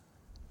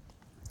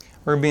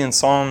We're going to be in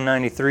Psalm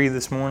 93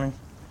 this morning.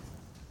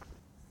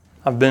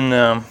 I've been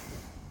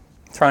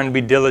trying to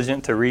be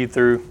diligent to read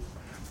through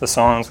the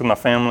Psalms with my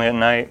family at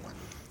night.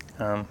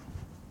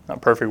 Not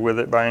perfect with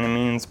it by any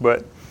means,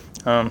 but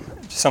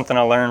just something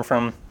I learned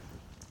from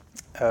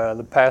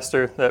the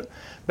pastor that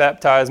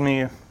baptized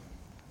me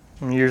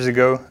years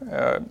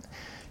ago.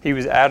 He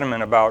was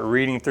adamant about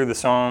reading through the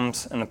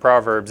Psalms and the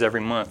Proverbs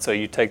every month. So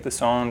you take the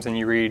Psalms and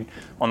you read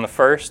on the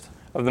first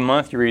of the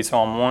month, you read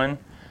Psalm 1,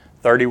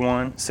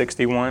 31,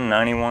 61,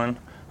 91,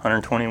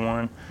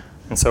 121,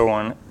 and so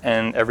on.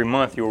 And every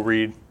month you'll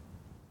read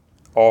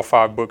all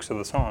 5 books of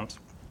the Psalms.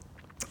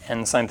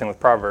 And the same thing with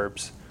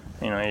Proverbs.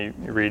 You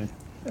read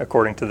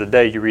according to the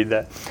day, you read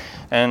that.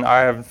 And I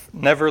have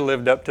never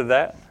lived up to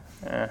that.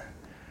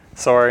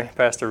 Sorry,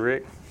 Pastor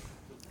Rick.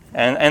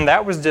 And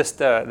that was just,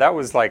 that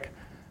was like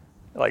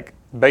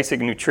basic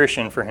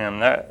nutrition for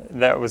him.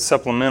 That was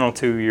supplemental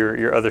to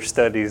your other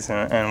studies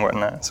and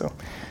whatnot. So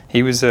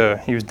he was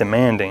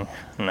demanding.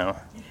 No,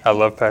 I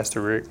love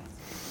Pastor Rick.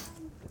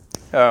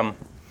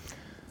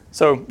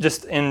 So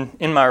just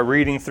in my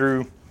reading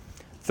through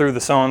the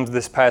Psalms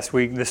this past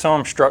week, the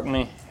Psalm struck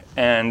me,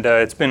 and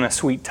it's been a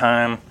sweet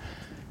time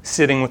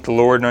sitting with the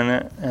Lord on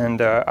it.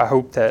 And I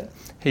hope that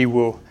He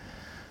will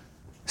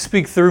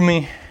speak through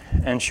me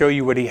and show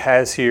you what He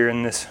has here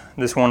in this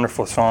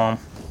wonderful Psalm.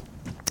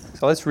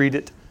 So let's read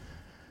it.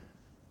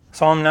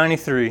 Psalm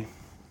 93.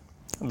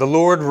 The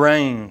Lord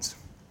reigns.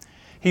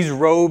 He's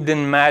robed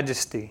in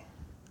majesty.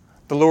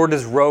 The Lord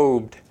is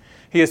robed.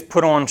 He has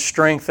put on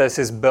strength as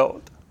His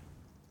belt.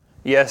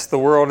 Yes, the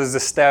world is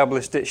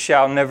established. It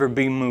shall never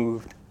be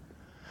moved.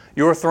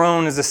 Your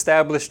throne is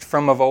established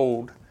from of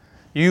old.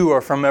 You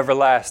are from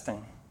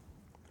everlasting.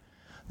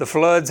 The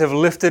floods have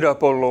lifted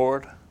up, O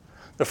Lord.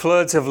 The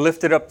floods have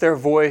lifted up their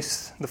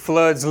voice. The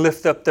floods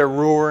lift up their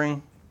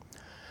roaring.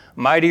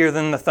 Mightier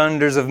than the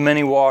thunders of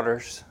many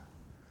waters.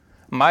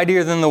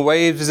 Mightier than the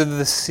waves of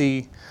the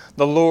sea.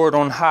 The Lord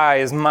on high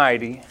is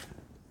mighty.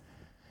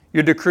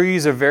 Your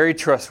decrees are very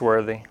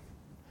trustworthy.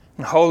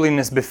 And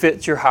holiness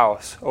befits your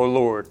house, O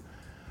Lord,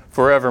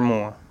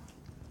 forevermore.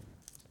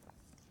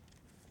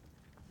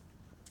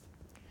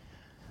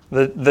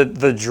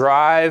 The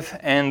drive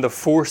and the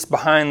force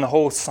behind the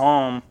whole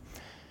psalm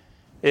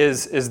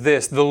is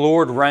this: the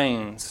Lord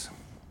reigns.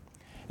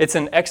 It's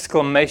an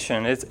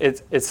exclamation.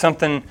 It's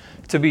something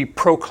to be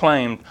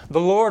proclaimed.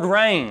 The Lord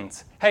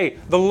reigns. Hey,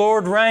 the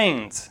Lord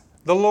reigns.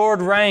 The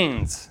Lord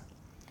reigns.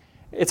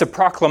 It's a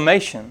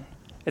proclamation.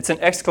 It's an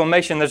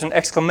exclamation. There's an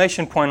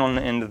exclamation point on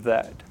the end of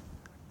that.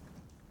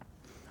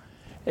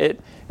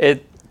 It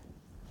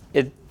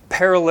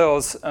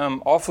parallels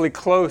awfully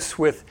close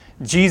with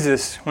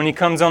Jesus when He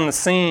comes on the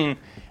scene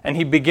and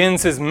He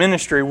begins His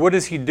ministry. What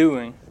is He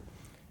doing?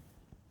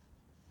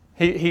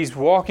 He's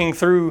walking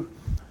through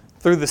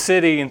the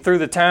city and through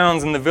the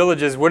towns and the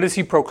villages. What is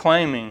He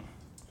proclaiming?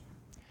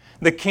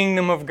 The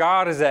kingdom of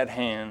God is at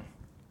hand.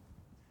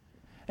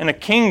 And a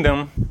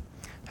kingdom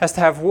has to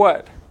have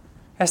what?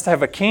 Has to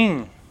have a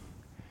king.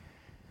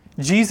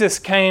 Jesus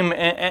came,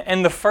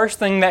 and the first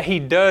thing that He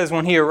does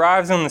when He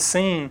arrives on the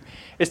scene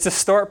is to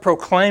start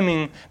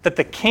proclaiming that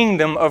the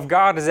kingdom of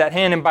God is at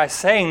hand. And by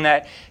saying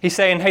that, He's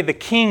saying, hey, the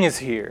King is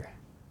here.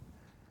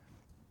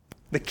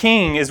 The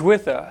King is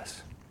with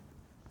us.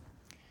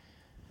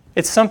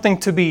 It's something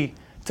to be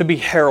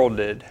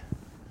heralded.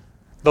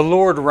 The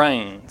Lord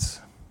reigns.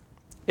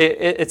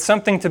 It's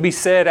something to be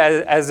said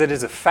as it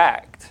is a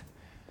fact.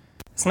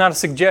 It's not a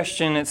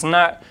suggestion. It's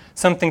not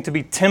something to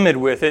be timid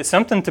with. It's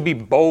something to be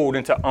bold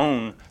and to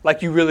own,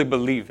 like you really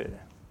believe it.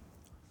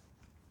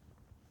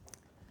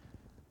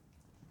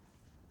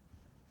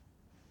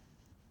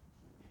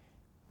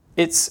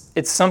 It's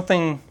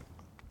something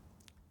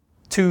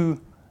to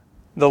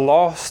the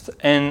lost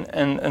and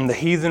the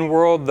heathen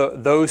world,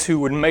 those who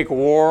would make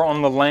war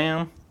on the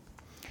Lamb.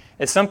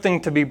 It's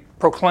something to be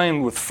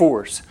proclaimed with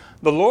force.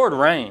 The Lord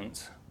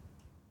reigns.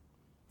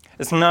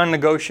 It's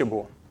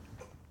non-negotiable.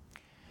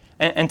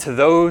 And to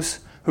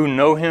those who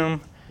know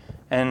Him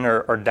and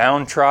are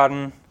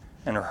downtrodden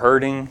and are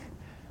hurting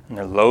and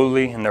they're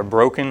lowly and they're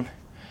broken,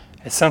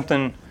 it's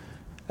something,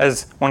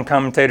 as one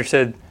commentator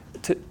said,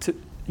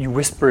 you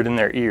whisper it in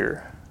their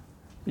ear.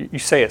 You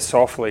say it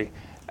softly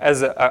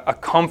as a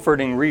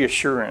comforting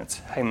reassurance.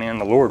 Hey man,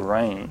 the Lord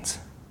reigns.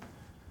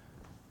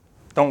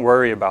 Don't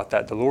worry about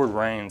that. The Lord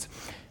reigns.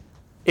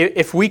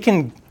 If we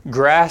can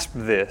grasp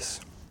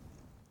this,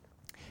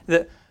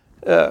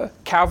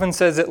 Calvin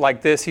says it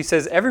like this. He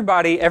says,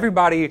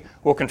 everybody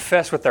will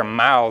confess with their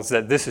mouths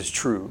that this is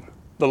true.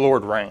 The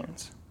Lord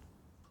reigns.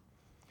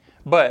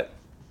 But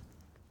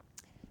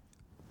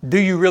do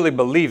you really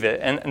believe it?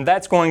 And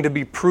that's going to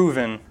be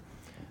proven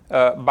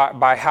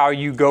by how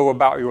you go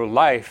about your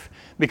life.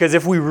 Because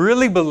if we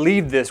really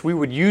believed this, we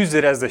would use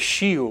it as a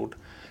shield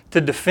to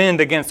defend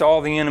against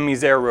all the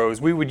enemy's arrows.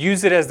 We would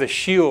use it as the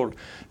shield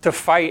to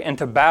fight and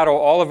to battle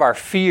all of our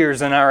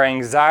fears and our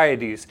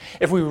anxieties.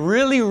 If we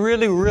really,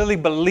 really, really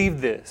believed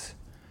this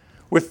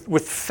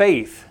with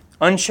faith,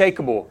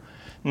 unshakable,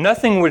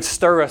 nothing would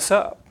stir us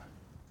up.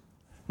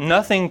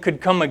 Nothing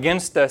could come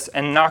against us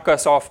and knock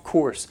us off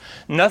course.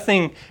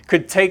 Nothing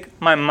could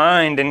take my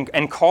mind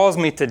and cause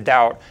me to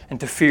doubt and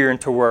to fear and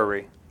to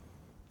worry.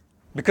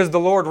 Because the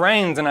Lord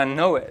reigns and I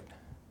know it.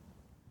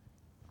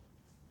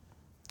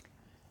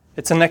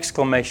 It's an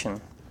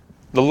exclamation.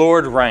 The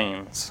Lord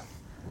reigns.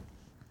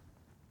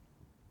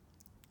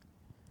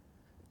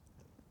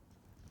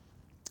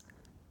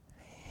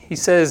 He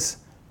says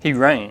He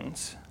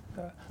reigns.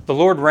 The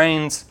Lord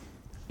reigns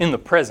in the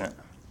present.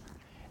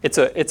 It's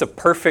a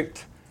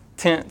perfect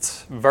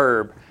tense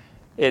verb.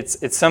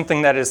 It's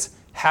something that is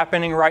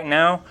happening right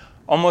now,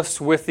 almost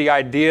with the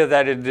idea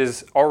that it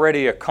is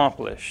already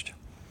accomplished.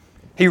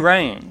 He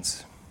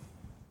reigns.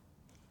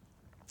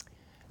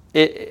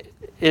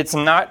 It's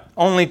not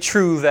only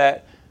true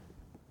that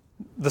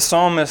the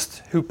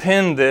psalmist who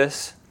penned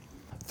this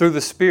through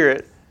the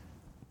Spirit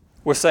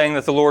was saying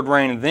that the Lord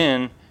reigned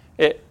then.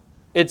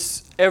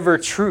 It's ever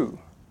true.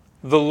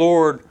 The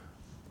Lord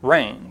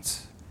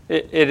reigns.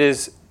 It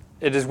is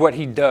what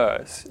He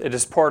does. It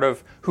is part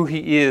of who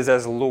He is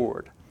as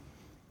Lord.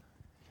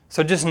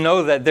 So just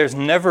know that there's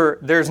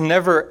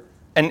never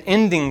an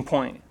ending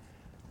point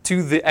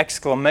to the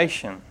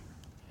exclamation.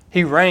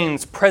 He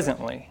reigns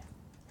presently.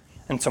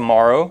 And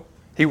tomorrow,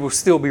 He will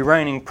still be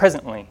reigning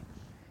presently.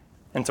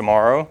 And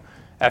tomorrow,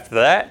 after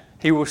that,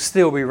 He will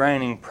still be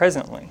reigning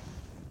presently.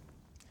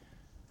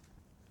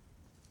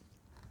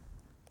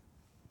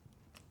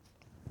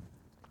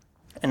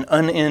 An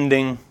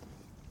unending,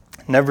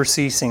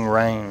 never-ceasing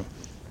reign.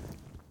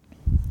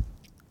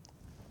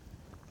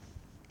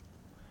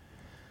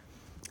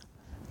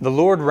 The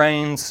Lord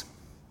reigns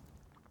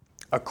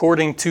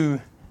according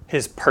to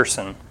His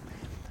person.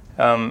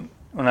 When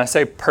I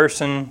say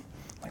person,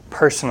 like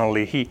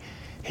personally,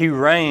 He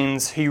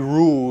reigns, He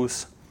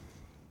rules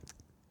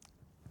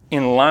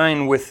in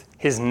line with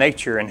His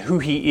nature and who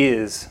He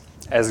is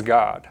as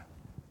God.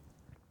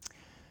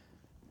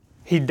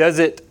 He does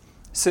it.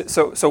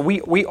 So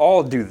we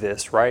all do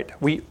this, right?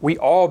 We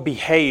all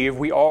behave,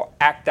 we all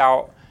act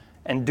out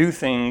and do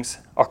things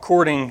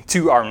according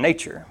to our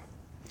nature.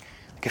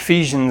 Like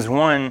Ephesians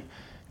 1,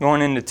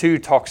 going into 2,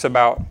 talks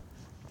about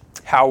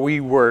how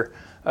we were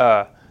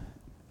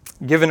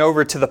given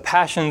over to the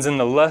passions and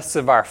the lusts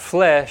of our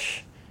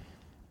flesh,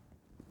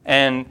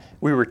 and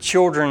we were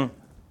children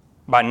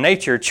by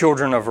nature,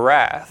 children of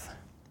wrath.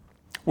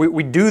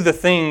 We do the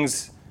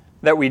things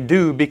that we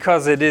do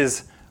because it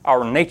is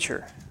our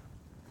nature.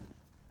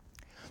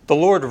 The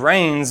Lord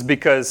reigns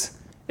because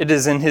it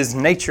is in His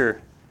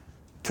nature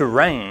to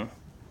reign.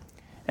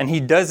 And He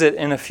does it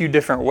in a few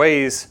different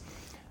ways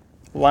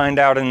lined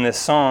out in this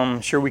psalm.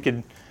 I'm sure we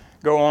could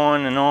go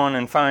on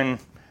and find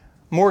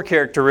more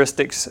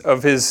characteristics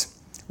of His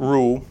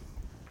rule.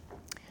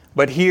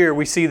 But here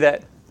we see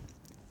that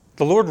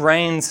the Lord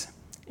reigns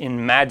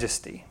in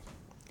majesty.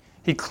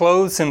 He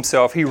clothes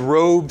Himself, He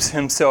robes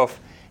Himself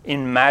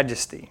in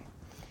majesty.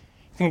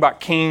 Think about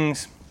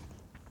kings.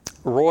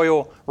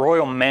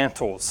 Royal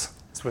mantles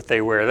is what they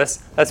wear.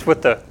 That's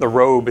what the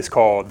robe is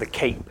called, the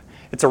cape.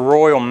 It's a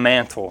royal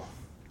mantle.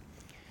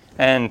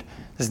 And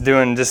just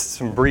doing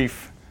some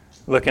brief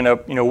looking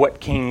up,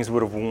 what kings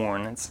would have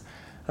worn.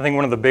 I think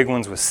one of the big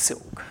ones was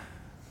silk,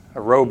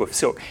 a robe of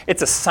silk.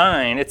 It's a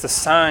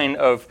sign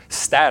of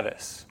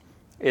status.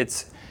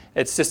 It's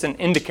just an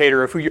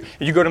indicator of who you.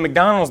 If you go to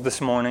McDonald's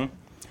this morning,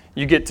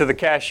 you get to the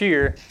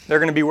cashier, they're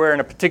going to be wearing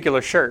a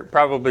particular shirt.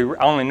 Probably,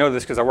 I only know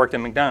this because I worked at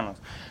McDonald's.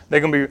 They're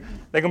going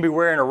to be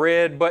wearing a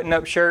red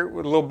button-up shirt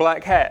with a little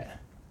black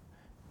hat.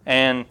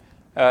 And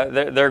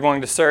they're going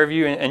to serve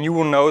you, and you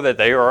will know that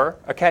they are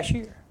a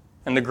cashier.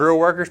 And the grill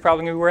worker's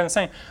probably going to be wearing the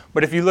same.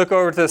 But if you look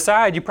over to the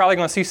side, you're probably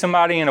going to see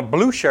somebody in a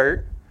blue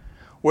shirt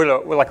with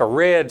like a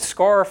red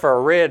scarf or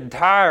a red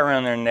tie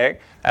around their neck.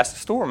 That's the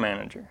store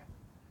manager.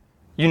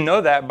 You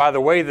know that by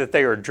the way that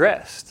they are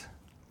dressed.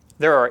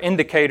 There are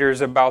indicators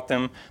about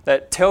them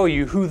that tell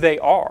you who they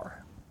are.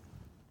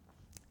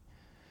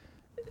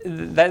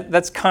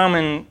 That's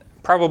common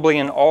probably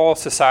in all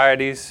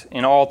societies,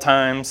 in all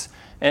times,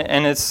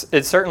 and it's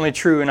certainly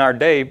true in our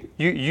day.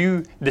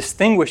 You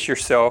distinguish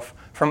yourself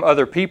from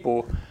other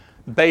people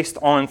based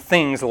on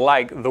things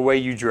like the way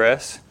you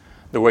dress,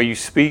 the way you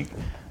speak,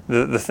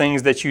 the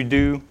things that you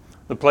do,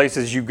 the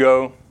places you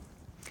go.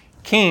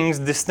 Kings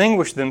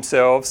distinguish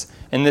themselves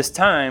in this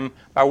time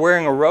by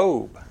wearing a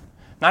robe.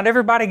 Not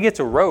everybody gets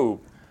a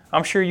robe.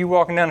 I'm sure you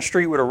walking down the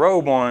street with a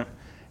robe on,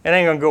 it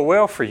ain't going to go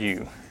well for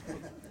you.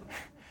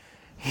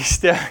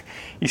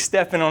 You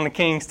stepping on the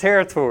king's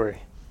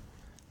territory.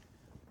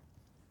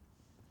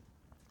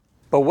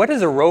 But what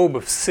is a robe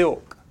of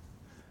silk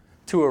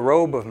to a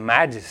robe of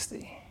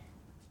majesty?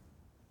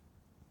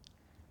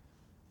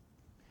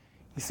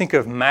 You think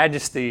of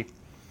majesty,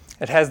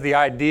 it has the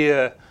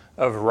idea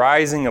of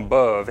rising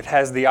above. It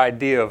has the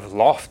idea of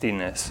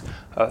loftiness,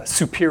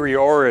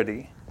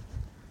 superiority.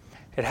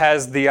 It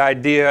has the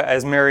idea,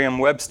 as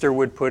Merriam-Webster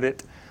would put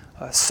it,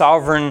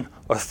 sovereign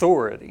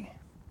authority.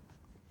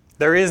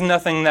 There is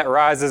nothing that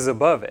rises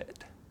above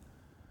it.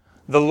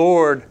 The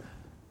Lord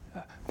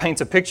paints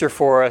a picture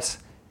for us.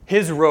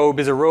 His robe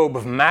is a robe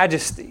of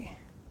majesty.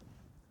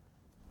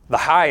 the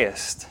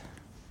highest.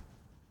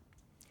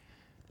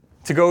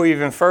 To go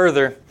even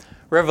further,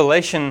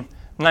 Revelation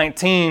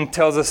 19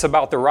 tells us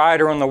about the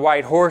rider on the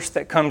white horse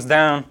that comes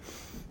down,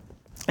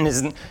 and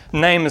his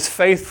name is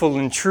Faithful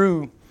and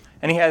True,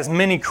 and he has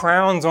many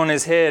crowns on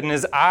his head, and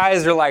his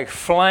eyes are like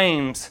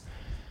flames,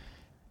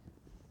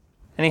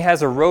 and he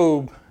has a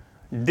robe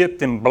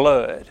dipped in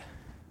blood.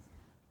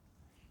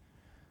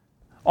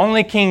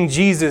 Only King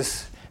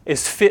Jesus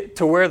is fit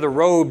to wear the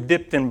robe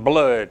dipped in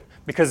blood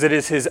because it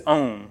is his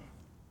own.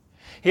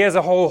 He has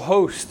a whole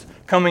host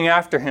coming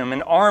after him,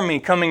 an army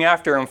coming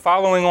after him,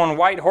 following on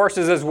white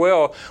horses as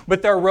well,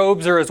 but their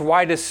robes are as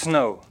white as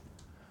snow.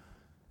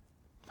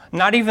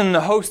 Not even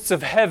the hosts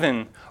of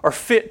heaven are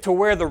fit to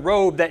wear the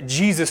robe that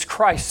Jesus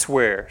Christ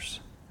wears.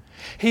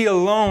 He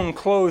alone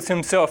clothes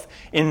himself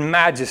in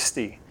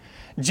majesty.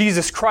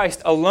 Jesus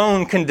Christ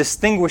alone can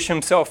distinguish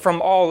himself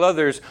from all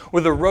others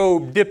with a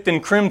robe dipped in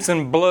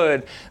crimson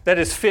blood that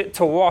is fit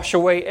to wash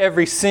away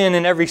every sin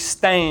and every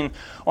stain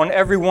on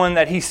everyone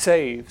that he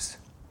saves.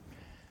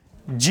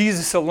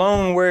 Jesus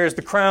alone wears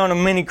the crown of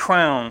many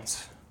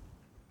crowns.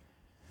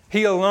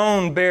 He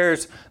alone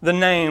bears the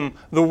name,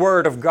 the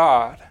Word of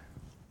God.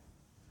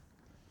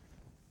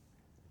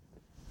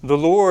 The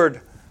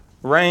Lord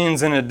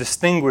reigns in a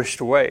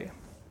distinguished way.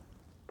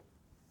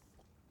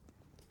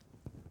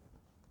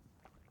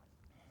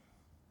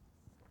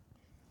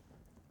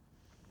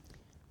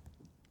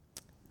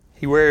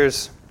 He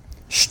wears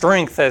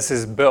strength as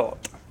his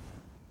belt.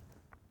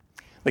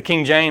 The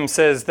King James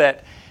says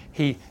that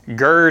he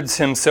girds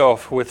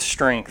himself with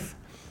strength.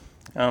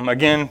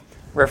 Again,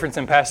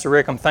 referencing Pastor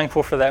Rick, I'm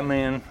thankful for that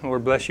man.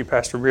 Lord bless you,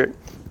 Pastor Rick.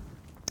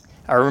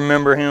 I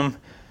remember him.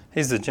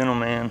 He's a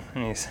gentleman,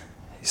 and he's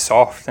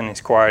soft and he's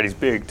quiet. He's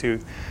big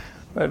too.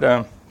 But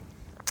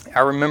I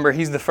remember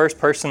he's the first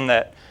person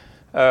that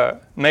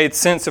made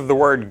sense of the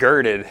word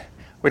girded.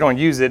 We don't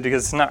use it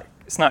because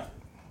it's not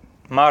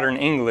modern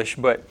English,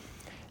 but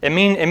it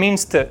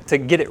means to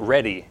get it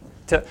ready.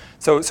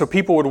 So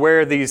people would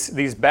wear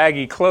these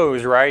baggy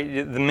clothes, right?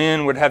 The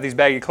men would have these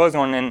baggy clothes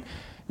on, and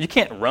you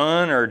can't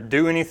run or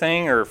do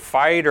anything or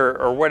fight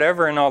or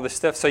whatever and all this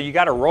stuff. So you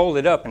got to roll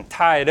it up and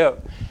tie it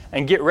up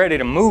and get ready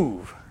to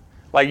move.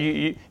 Like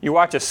you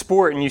watch a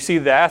sport and you see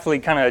the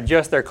athlete kind of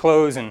adjust their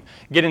clothes and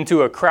get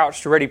into a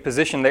crouched ready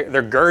position.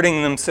 They're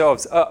girding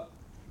themselves up.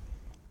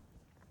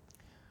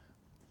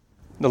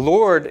 The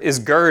Lord is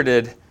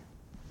girded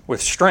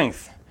with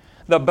strength.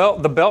 The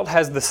belt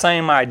has the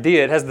same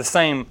idea. It has the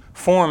same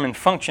form and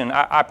function.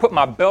 I put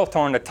my belt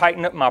on to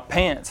tighten up my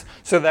pants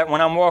so that when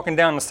I'm walking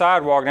down the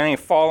sidewalk, I ain't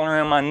falling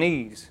around my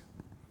knees.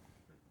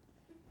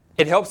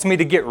 It helps me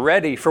to get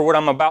ready for what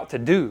I'm about to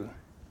do,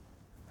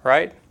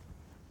 right?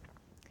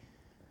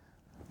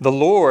 The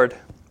Lord,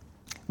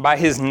 by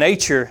his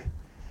nature,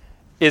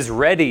 is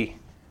ready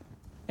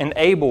and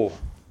able.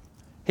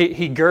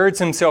 He girds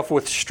himself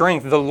with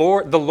strength. The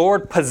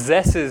Lord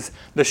possesses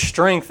the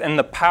strength and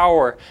the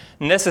power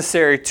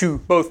necessary to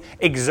both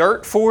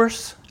exert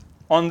force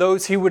on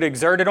those he would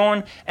exert it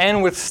on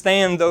and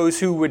withstand those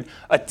who would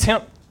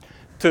attempt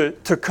to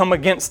come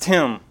against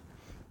him.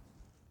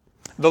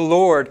 The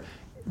Lord,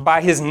 by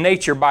his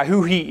nature, by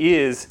who he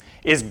is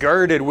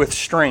girded with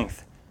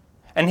strength.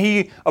 And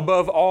he,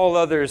 above all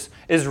others,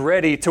 is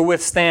ready to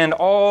withstand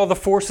all the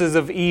forces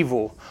of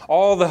evil,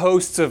 all the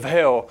hosts of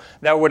hell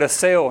that would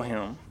assail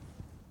him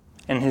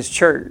and his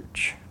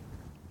church.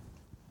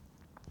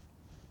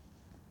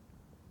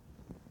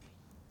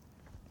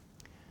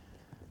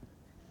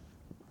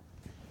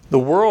 The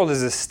world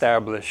is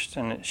established,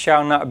 and it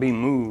shall not be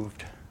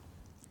moved.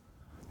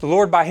 The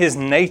Lord, by his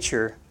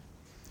nature,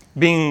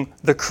 being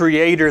the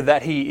creator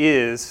that he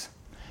is,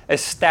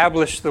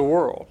 established the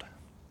world.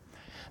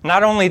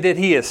 Not only did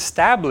he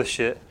establish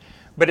it,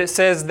 but it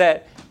says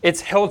that it's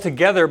held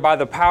together by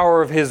the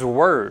power of his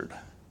word.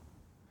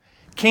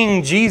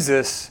 King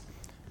Jesus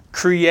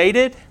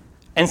created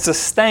and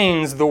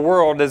sustains the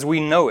world as we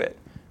know it.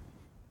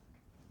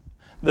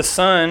 The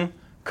sun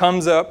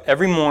comes up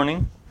every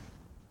morning.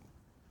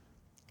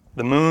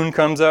 The moon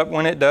comes up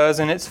when it does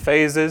in its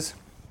phases.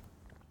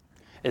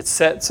 It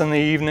sets in the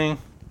evening.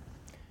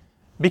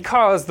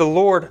 Because the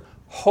Lord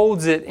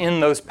holds it in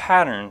those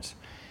patterns.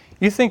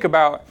 You think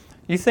about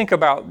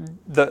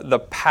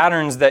the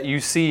patterns that you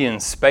see in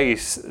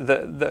space,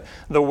 the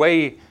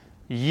way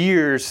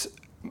years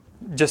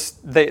just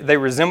they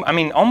resemble. I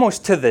mean,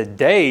 almost to the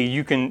day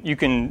you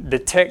can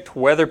detect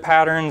weather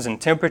patterns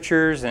and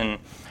temperatures and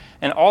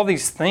all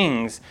these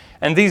things.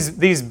 And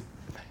these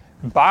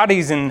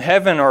bodies in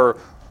heaven are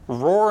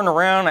roaring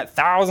around at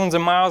thousands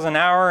of miles an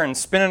hour and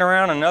spinning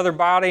around another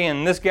body,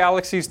 and this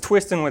galaxy's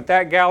twisting with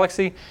that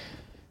galaxy.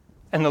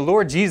 And the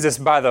Lord Jesus,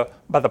 by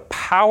the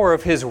power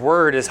of his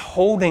word, is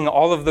holding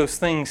all of those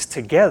things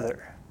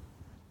together.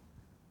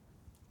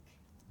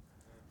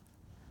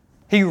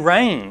 He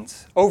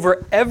reigns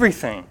over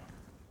everything.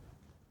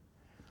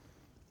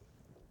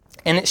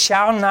 and it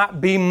shall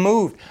not be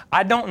moved.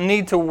 I don't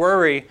need to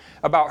worry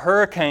about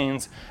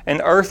hurricanes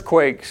and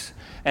earthquakes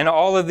and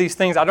all of these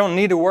things. I don't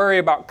need to worry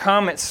about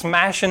comets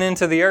smashing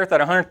into the earth at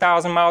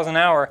 100,000 miles an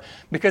hour,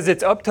 because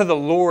it's up to the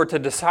Lord to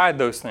decide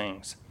those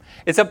things.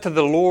 It's up to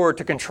the Lord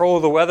to control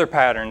the weather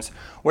patterns.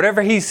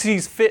 Whatever He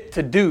sees fit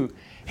to do,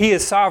 He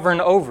is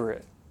sovereign over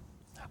it.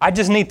 I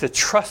just need to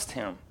trust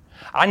Him.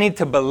 I need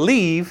to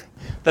believe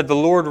that the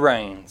Lord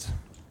reigns.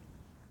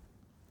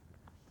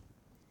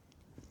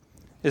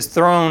 His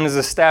throne is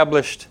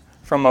established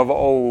from of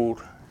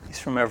old. He's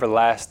from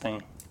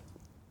everlasting.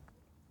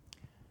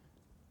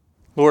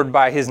 Lord,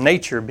 by His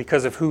nature,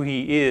 because of who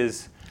He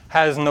is,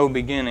 has no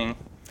beginning,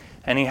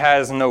 and He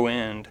has no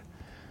end.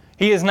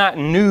 He is not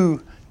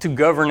new to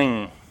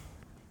governing.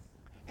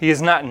 He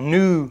is not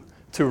new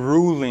to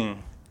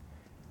ruling.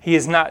 He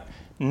is not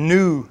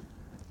new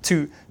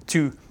to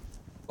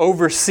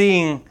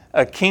overseeing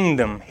a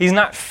kingdom. He's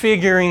not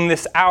figuring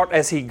this out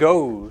as He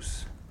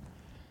goes.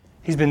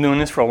 He's been doing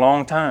this for a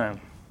long time.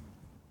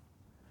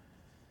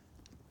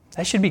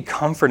 That should be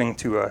comforting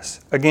to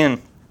us.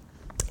 Again,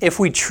 if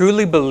we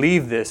truly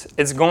believe this,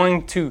 it's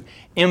going to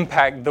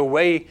impact the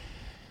way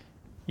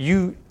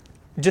you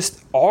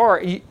just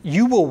are.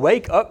 You will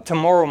wake up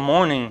tomorrow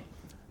morning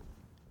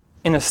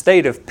in a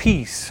state of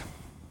peace.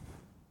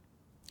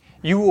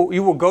 You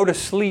will go to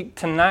sleep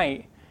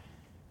tonight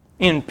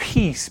in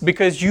peace,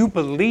 because you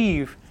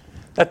believe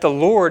that the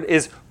Lord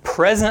is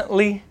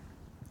presently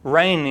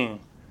reigning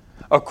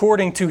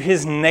according to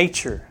His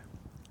nature.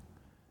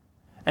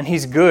 And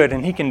He's good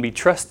and He can be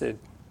trusted.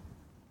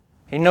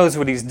 He knows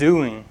what He's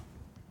doing.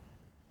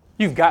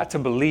 You've got to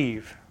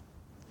believe.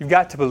 You've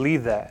got to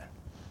believe that.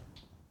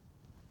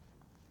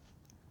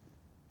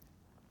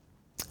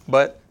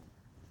 But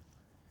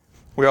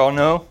we all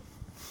know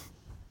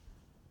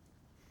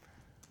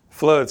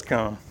floods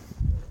come.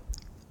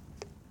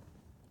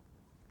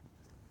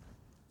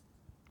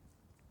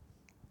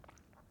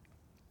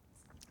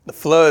 The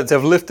floods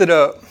have lifted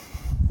up.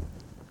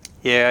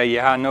 Yeah,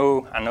 I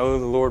know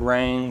the Lord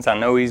reigns. I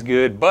know He's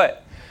good,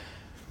 but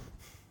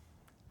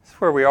it's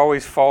where we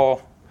always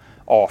fall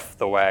off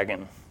the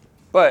wagon.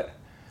 But,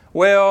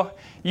 well,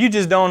 you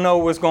just don't know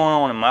what's going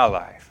on in my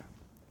life.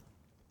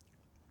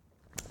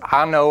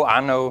 I know.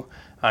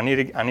 I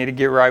need to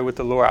get right with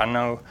the Lord. I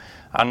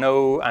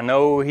know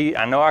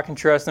I can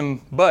trust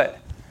Him, but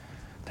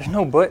there's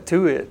no but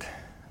to it.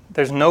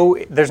 There's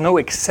no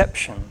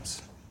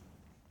exceptions.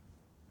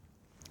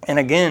 And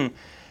again,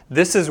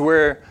 this is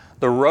where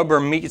the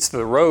rubber meets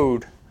the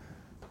road.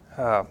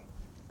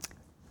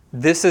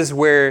 This is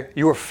where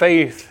your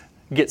faith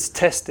gets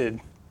tested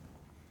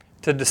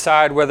to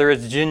decide whether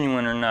it's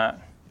genuine or not.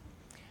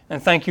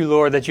 And thank you,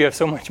 Lord, that you have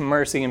so much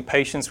mercy and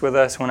patience with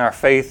us when our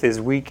faith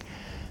is weak.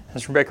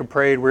 As Rebecca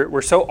prayed,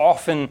 we're so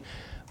often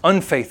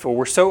unfaithful.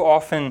 We're so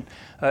often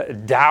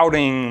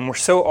doubting. We're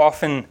so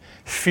often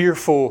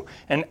fearful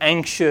and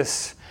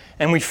anxious.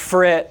 And we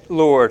fret,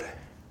 Lord,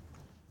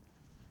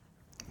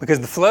 because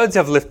the floods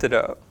have lifted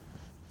up.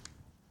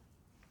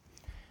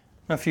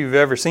 I don't know if you've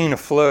ever seen a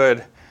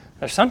flood.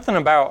 There's something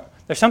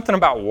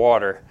about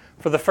water.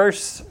 For the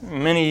first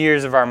many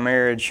years of our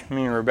marriage,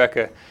 me and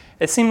Rebecca,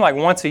 it seemed like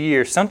once a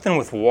year something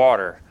with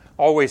water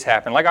always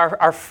happened. Like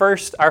our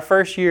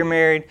first year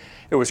married,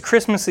 it was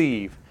Christmas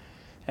Eve,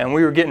 and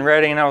we were getting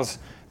ready, and I was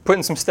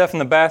putting some stuff in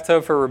the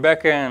bathtub for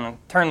Rebecca, and I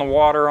turned the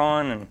water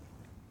on and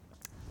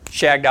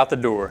shagged out the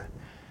door.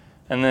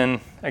 And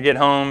then I get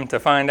home to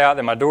find out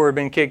that my door had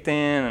been kicked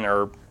in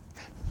or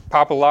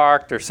Papa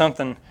locked or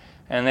something,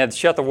 and they had to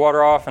shut the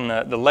water off, and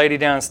the lady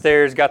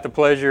downstairs got the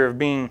pleasure of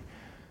being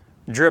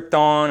dripped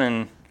on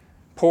and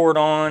poured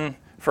on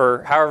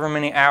for however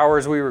many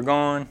hours we were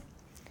gone.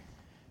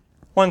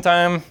 One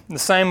time, the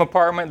same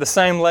apartment, the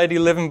same lady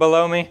living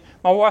below me,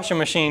 my washing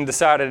machine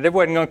decided it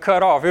wasn't going to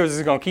cut off. It was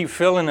just going to keep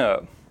filling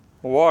up.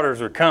 The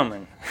waters were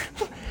coming.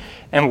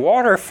 And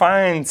water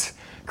finds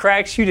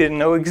cracks you didn't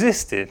know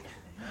existed.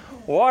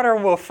 Water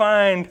will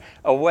find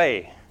a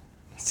way.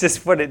 It's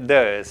just what it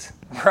does,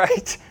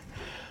 right?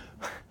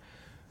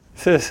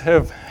 This is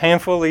a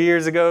handful of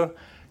years ago.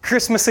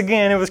 Christmas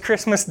again. It was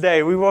Christmas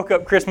Day. We woke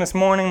up Christmas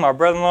morning. My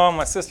brother-in-law and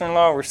my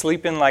sister-in-law were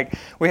sleeping like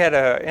we had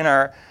in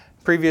our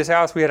previous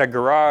house, we had a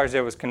garage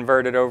that was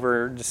converted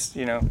over just,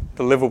 the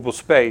livable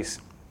space.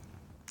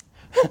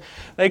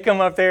 They come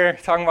up there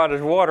talking about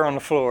there's water on the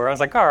floor. I was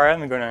like, all right, let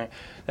me go down.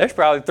 There's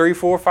probably 3,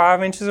 4,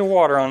 5 inches of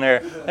water on there.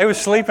 They were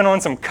sleeping on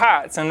some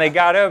cots, and they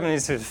got up, and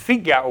his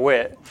feet got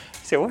wet.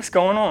 He said, what's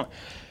going on?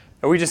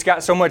 And we just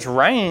got so much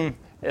rain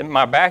in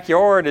my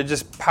backyard. It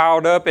just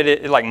piled up.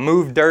 It like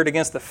moved dirt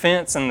against the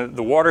fence, and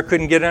the water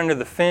couldn't get under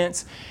the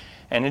fence,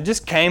 and it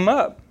just came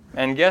up.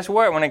 And guess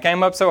what? When it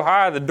came up so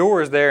high, the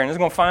door is there, and it's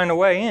going to find a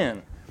way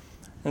in.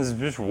 There's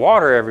just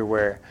water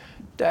everywhere.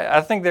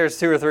 I think there's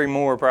 2 or 3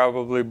 more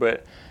probably,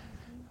 but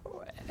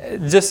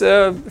just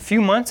a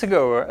few months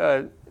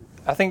ago,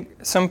 I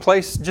think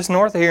someplace just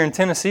north of here in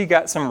Tennessee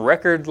got some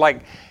record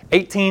like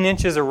 18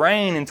 inches of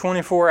rain in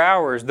 24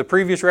 hours. The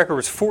previous record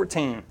was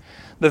 14.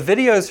 The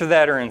videos for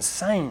that are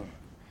insane.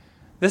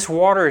 This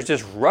water is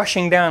just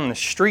rushing down the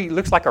street. It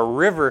looks like a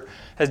river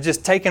has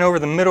just taken over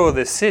the middle of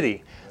this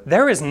city.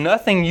 There is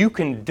nothing you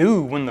can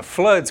do when the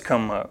floods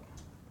come up.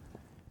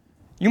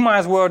 You might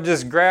as well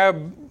just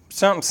grab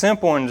something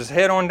simple and just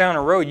head on down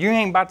the road. You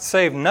ain't about to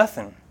save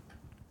nothing.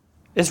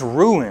 It's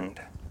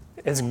ruined.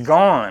 It's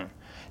gone.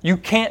 You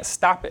can't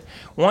stop it.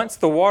 Once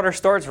the water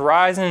starts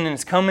rising and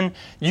it's coming,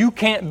 you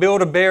can't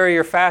build a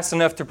barrier fast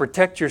enough to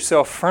protect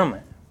yourself from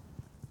it.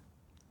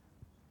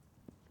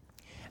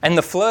 And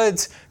the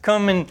floods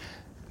come in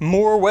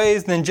more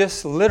ways than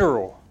just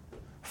literal.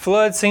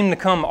 Floods seem to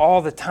come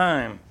all the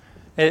time.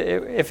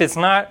 If it's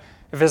not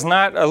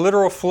a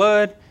literal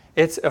flood,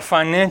 it's a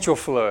financial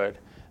flood.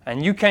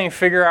 And you can't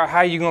figure out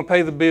how you're going to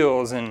pay the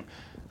bills. And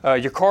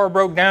your car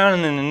broke down,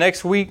 and then the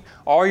next week,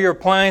 all your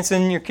appliances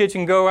in your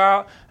kitchen go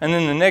out. And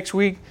then the next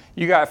week,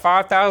 you got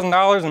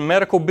 $5,000 in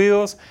medical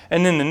bills.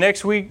 And then the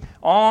next week,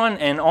 on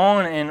and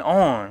on and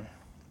on.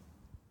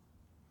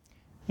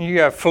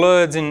 You have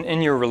floods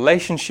in your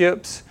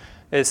relationships.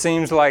 It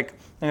seems like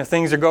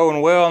things are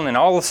going well, and then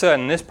all of a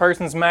sudden this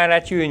person's mad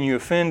at you and you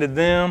offended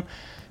them,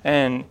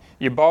 and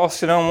your boss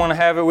don't want to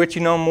have it with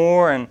you no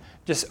more, and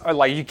just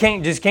like you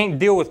can't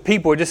deal with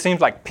people. It just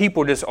seems like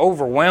people just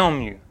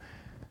overwhelm you,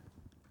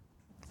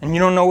 and you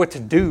don't know what to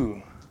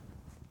do.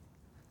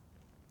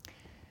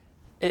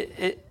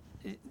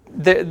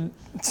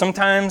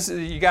 Sometimes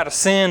you got a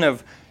sin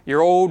of your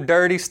old,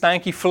 dirty,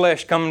 stanky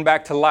flesh coming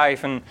back to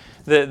life, and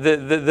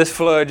this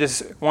flood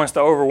just wants to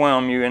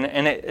overwhelm you,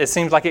 and it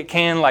seems like it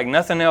can like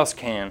nothing else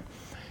can.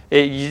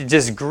 It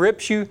just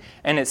grips you,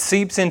 and it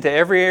seeps into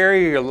every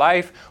area of your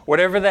life.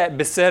 Whatever that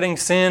besetting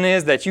sin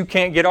is that you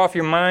can't get off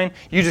your mind,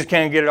 you just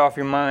can't get it off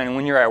your mind. And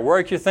when you're at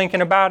work, you're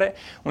thinking about it.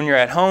 When you're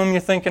at home,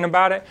 you're thinking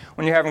about it.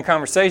 When you're having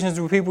conversations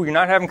with people, you're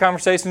not having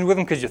conversations with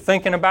them because you're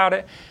thinking about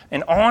it.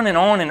 And on and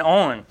on and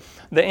on.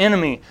 The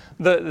enemy,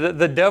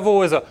 the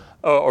devil is a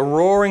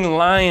roaring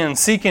lion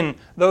seeking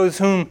those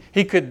whom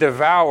he could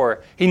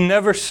devour. He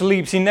never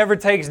sleeps. He never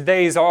takes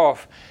days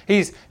off.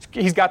 He's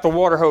got the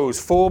water hose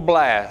full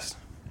blast.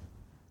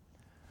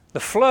 The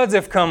floods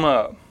have come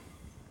up.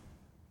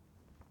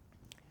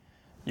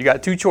 You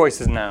got two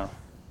choices now.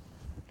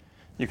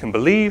 You can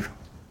believe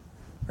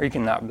or you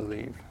cannot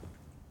believe.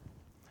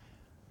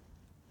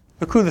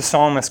 Look who the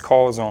psalmist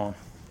calls on.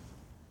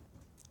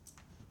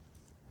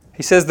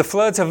 He says, "The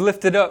floods have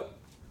lifted up,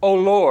 O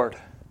Lord."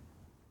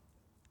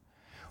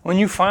 When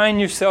you find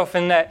yourself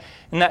in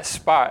that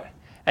spot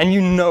and you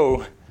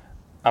know,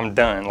 I'm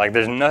done. Like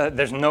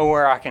there's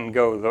nowhere I can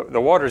go.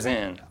 The water's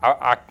in.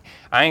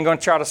 I ain't going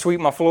to try to sweep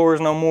my floors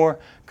no more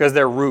because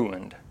they're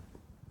ruined.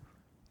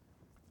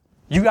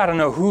 You got to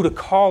know who to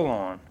call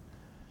on.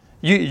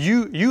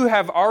 You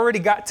have already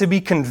got to be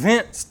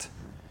convinced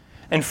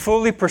and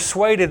fully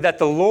persuaded that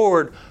the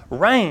Lord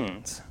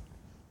reigns.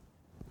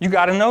 You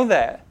got to know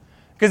that.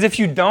 Because if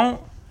you don't,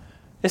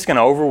 it's going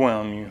to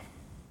overwhelm you.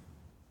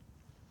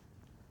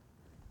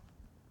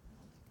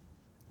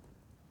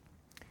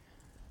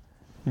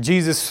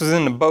 Jesus was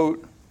in the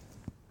boat.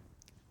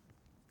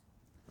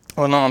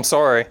 Oh no, I'm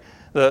sorry.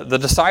 The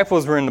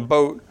disciples were in the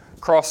boat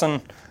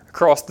crossing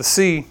across the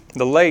sea,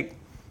 the lake,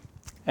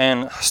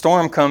 and a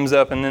storm comes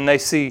up, and then they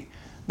see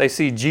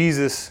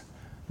Jesus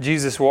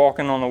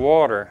walking on the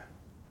water.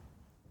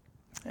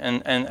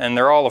 And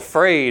they're all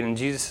afraid, and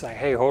Jesus is like,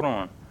 "Hey, hold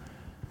on.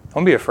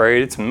 Don't be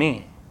afraid, it's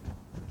me."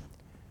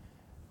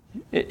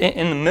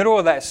 In the middle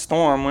of that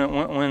storm,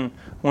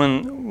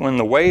 when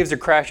the waves are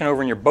crashing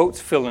over and your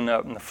boat's filling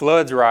up and the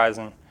flood's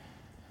rising,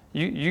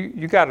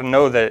 you got to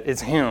know that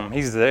it's Him.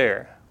 He's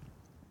there.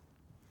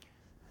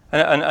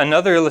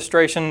 Another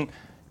illustration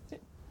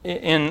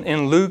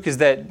in Luke is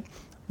that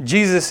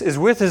Jesus is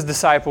with His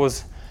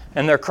disciples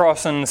and they're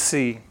crossing the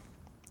sea.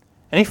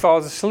 And He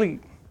falls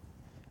asleep.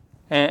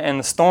 And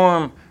the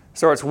storm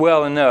starts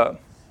welling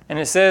up. And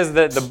it says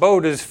that the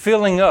boat is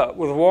filling up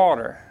with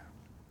water.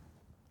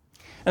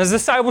 And His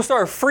disciples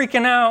start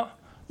freaking out.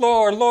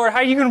 "Lord, Lord, how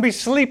are you going to be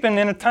sleeping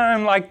in a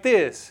time like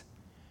this?"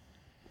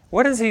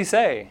 What does He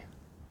say?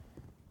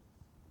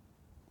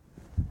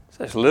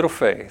 Such little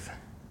faith.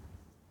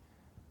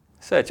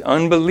 Such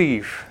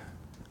unbelief.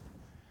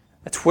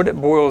 That's what it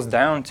boils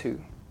down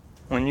to.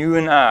 When you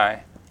and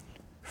I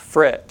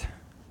fret,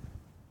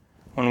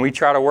 when we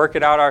try to work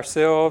it out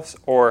ourselves,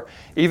 or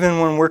even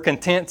when we're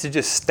content to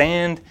just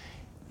stand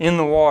in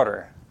the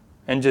water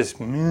and just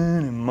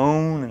moan and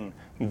moan and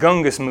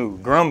gungus moo,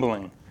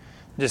 grumbling,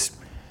 you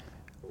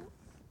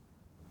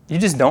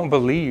just don't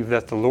believe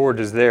that the Lord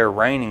is there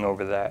reigning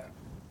over that.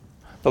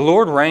 The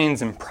Lord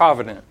reigns in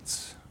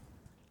providence.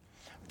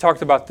 We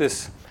talked about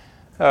this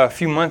a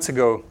few months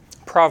ago.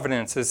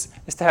 Providence is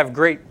to have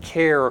great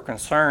care or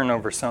concern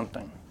over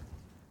something.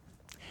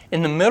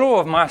 In the middle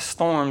of my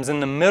storms,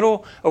 in the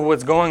middle of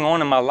what's going on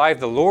in my life,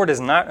 the Lord is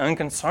not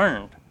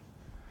unconcerned.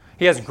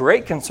 He has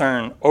great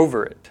concern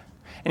over it.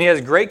 And He has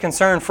great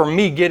concern for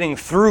me getting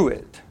through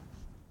it.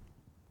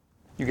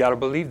 You got to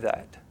believe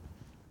that.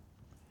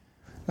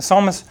 The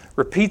psalmist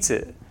repeats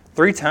it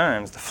 3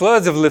 times. The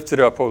floods have lifted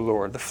up, O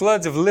Lord. The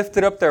floods have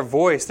lifted up their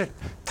voice. They're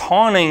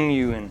taunting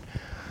you and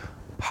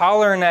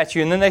hollering at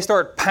you, and then they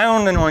start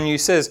pounding on you.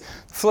 It says,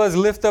 floods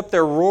lift up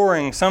their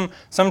roaring. Some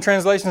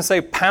translations say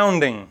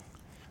pounding.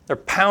 They're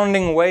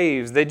pounding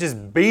waves. They're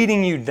just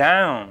beating you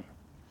down.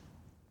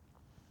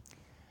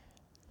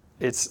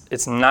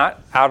 It's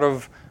not out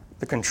of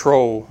the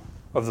control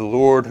of the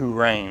Lord who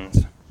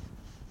reigns.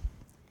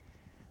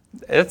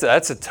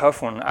 That's a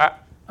tough one.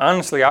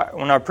 Honestly,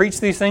 when I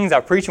preach these things, I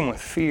preach them with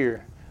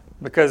fear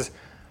because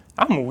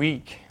I'm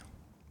weak.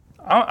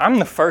 I'm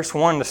the first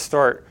one to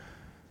start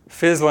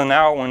fizzling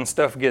out when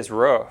stuff gets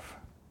rough.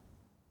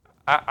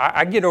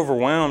 I get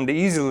overwhelmed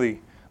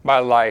easily by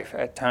life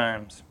at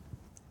times.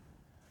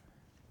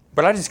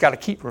 But I just got to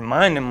keep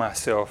reminding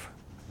myself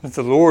that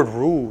the Lord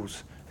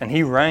rules and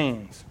He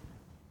reigns.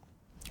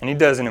 And He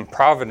does it in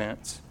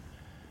providence.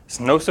 It's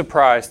no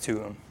surprise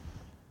to Him.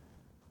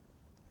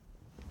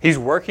 He's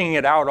working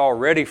it out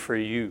already for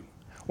you.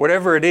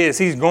 Whatever it is,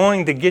 He's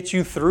going to get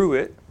you through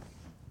it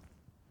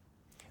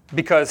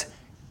because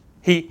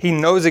He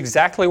knows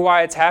exactly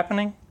why it's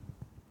happening,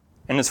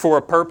 and it's for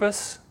a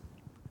purpose,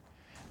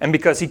 and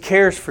because He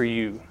cares for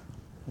you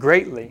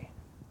greatly.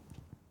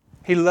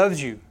 He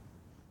loves you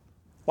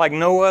like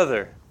no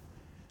other.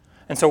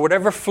 And so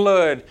whatever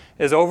flood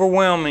is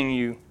overwhelming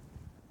you,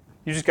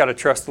 you just got to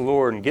trust the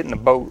Lord and get in the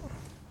boat.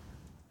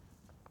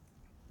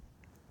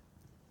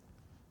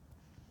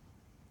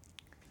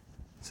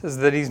 It says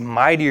that He's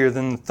mightier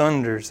than the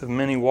thunders of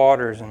many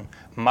waters and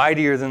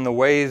mightier than the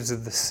waves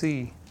of the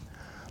sea.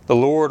 The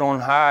Lord on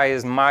high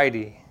is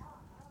mighty.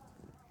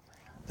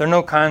 There are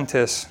no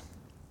contests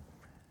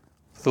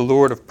with the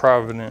Lord of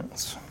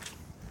providence.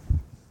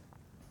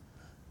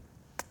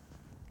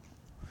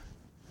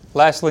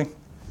 Lastly,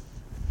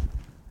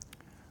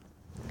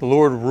 the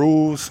Lord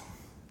rules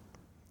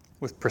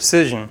with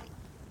precision.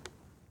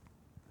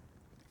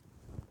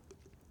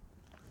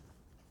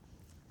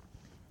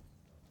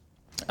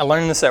 I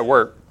learned this at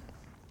work,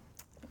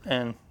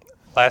 and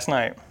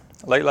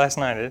late last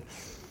night,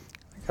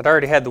 I'd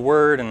already had the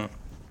word and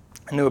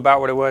I knew about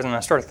what it was, and I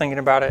started thinking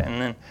about it,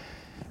 and then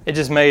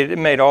it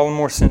made all the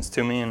more sense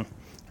to me, and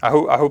I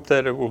hope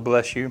that it will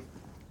bless you.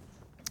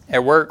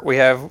 At work, we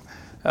have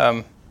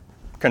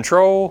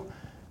control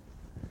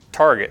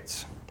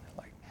targets.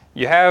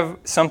 You have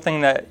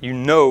something that you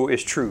know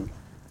is true,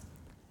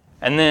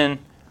 and then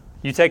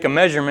you take a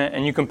measurement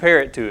and you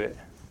compare it to it.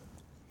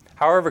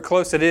 However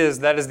close it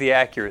is, that is the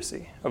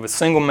accuracy of a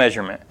single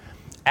measurement.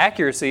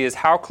 Accuracy is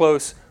how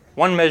close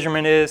one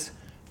measurement is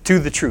to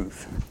the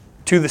truth,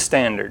 to the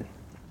standard.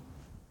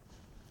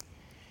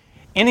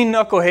 Any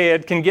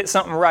knucklehead can get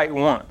something right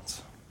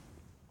once.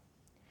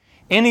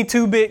 Any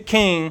two-bit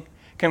king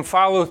can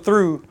follow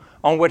through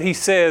on what he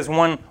says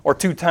 1 or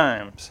 2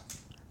 times.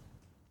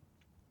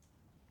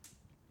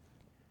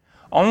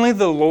 Only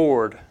the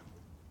Lord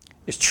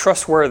is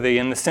trustworthy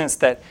in the sense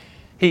that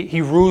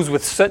He rules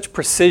with such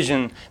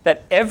precision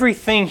that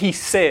everything He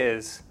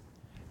says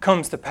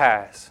comes to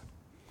pass.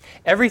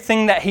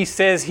 Everything that He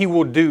says He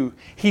will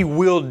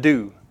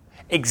do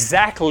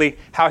exactly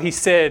how He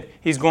said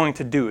He's going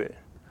to do it,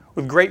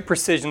 with great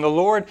precision. The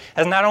Lord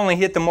has not only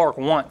hit the mark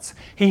once,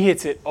 He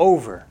hits it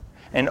over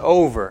and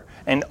over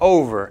and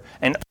over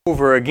and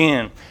over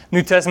again.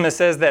 New Testament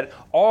says that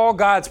all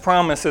God's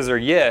promises are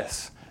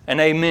yes and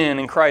amen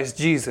in Christ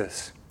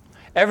Jesus.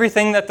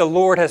 Everything that the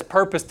Lord has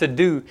purposed to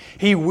do,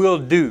 He will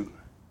do.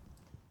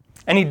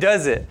 And He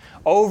does it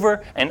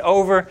over and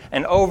over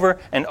and over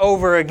and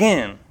over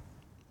again.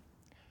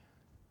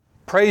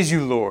 Praise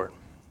you, Lord.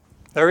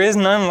 There is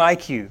none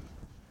like you.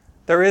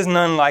 There is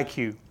none like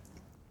you.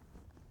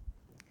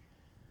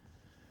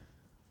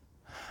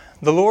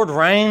 The Lord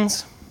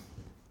reigns,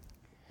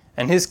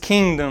 and His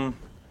kingdom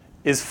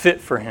is fit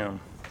for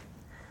Him.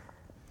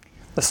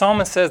 The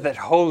psalmist says that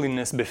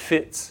holiness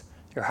befits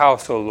your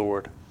house, O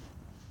Lord.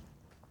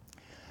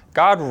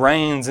 God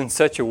reigns in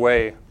such a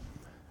way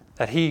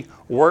that He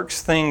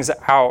works things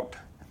out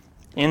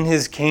in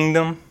His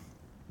kingdom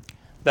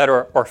that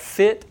are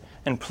fit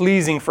and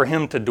pleasing for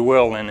Him to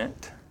dwell in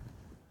it.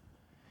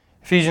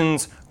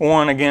 Ephesians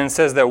 1 again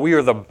says that we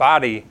are the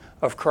body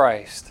of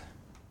Christ.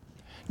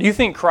 Do you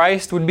think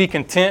Christ would be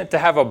content to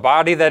have a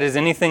body that is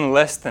anything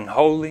less than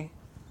holy?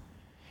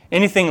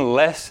 Anything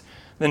less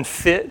than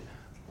fit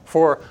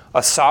for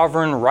a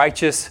sovereign,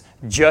 righteous,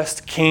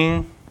 just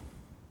king?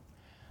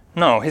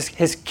 No,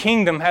 his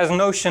kingdom has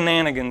no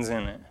shenanigans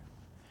in it.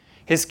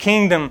 His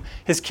kingdom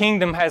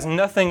has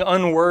nothing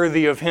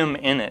unworthy of Him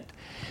in it.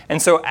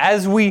 And so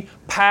as we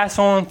pass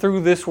on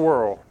through this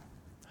world,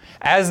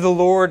 as the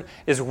Lord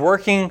is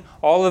working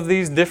all of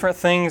these different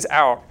things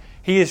out,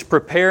 He is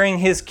preparing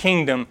His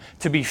kingdom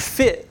to be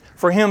fit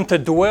for Him to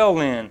dwell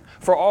in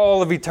for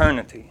all of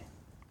eternity.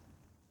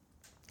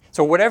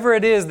 So whatever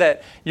it is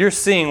that you're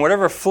seeing,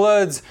 whatever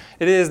floods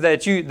it is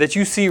that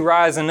you see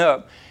rising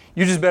up,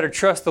 you just better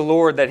trust the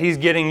Lord that He's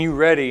getting you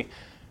ready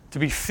to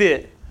be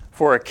fit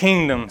for a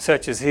kingdom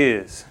such as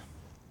His.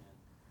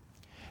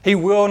 He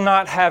will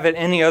not have it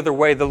any other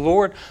way. The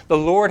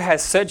Lord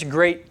has such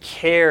great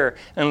care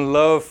and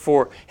love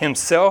for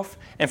Himself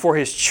and for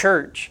His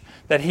church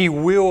that He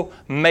will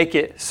make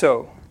it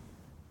so.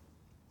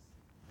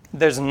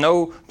 There's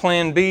no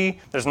plan B.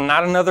 There's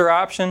not another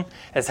option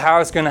as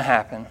how it's going to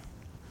happen.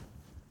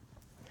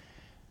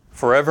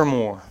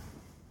 Forevermore.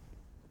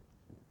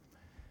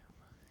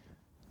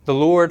 The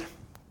Lord,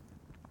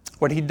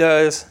 what He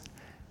does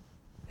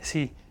is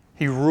He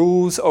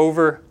rules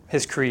over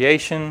His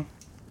creation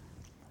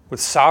with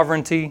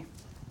sovereignty.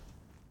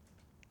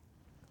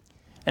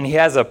 And He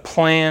has a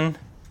plan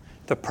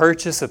to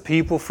purchase a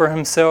people for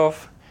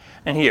Himself.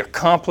 And He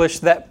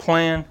accomplished that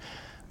plan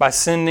by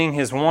sending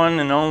His one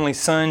and only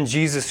Son,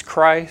 Jesus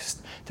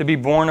Christ, to be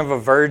born of a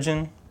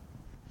virgin,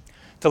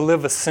 to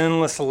live a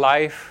sinless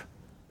life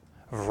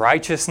of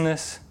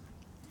righteousness,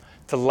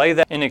 to lay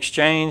that in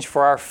exchange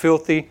for our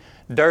filthy,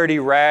 dirty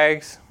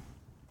rags.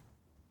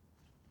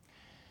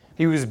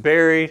 He was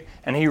buried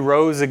and He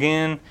rose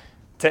again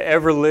to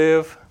ever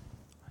live.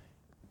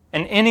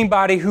 And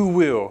anybody who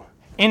will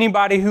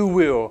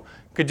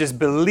could just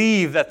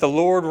believe that the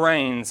Lord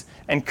reigns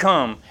and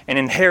come and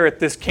inherit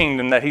this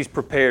kingdom that He's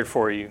prepared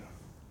for you.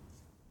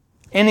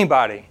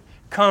 Anybody,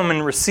 come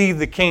and receive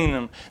the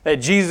kingdom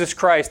that Jesus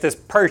Christ has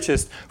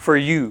purchased for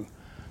you.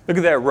 Look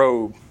at that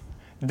robe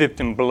dipped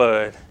in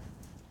blood.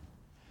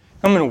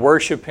 Come and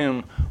worship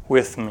Him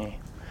with me.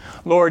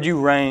 Lord, You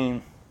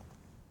reign.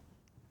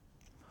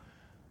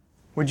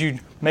 Would You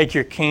make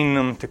Your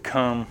kingdom to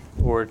come,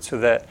 Lord, so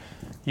that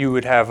You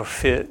would have a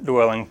fit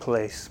dwelling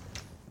place.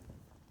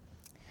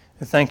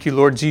 I thank You,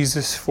 Lord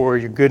Jesus, for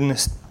Your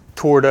goodness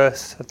toward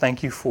us. I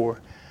thank You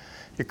for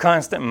Your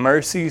constant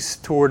mercies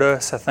toward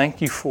us. I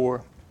thank You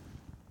for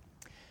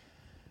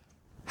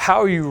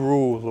how You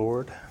rule,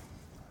 Lord.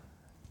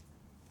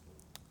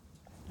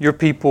 Your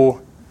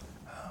people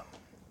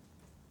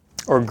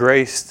are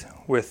graced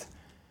with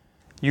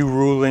You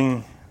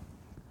ruling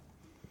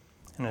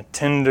in a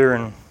tender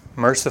and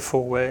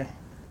merciful way.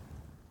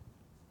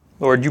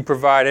 Lord, You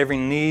provide every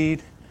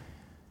need.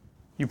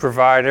 You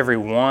provide every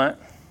want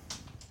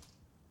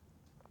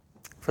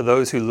for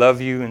those who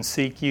love You and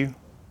seek You.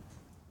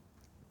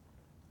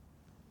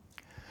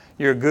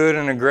 You're a good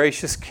and a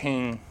gracious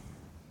King.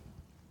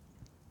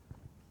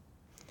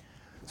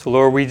 So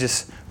Lord, we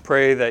just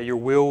pray that Your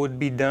will would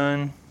be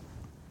done,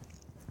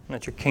 and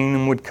that Your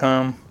kingdom would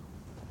come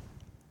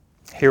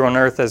here on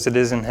earth as it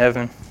is in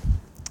heaven.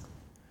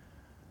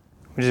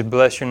 We just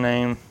bless Your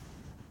name,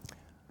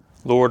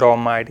 Lord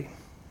Almighty.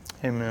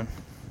 Amen.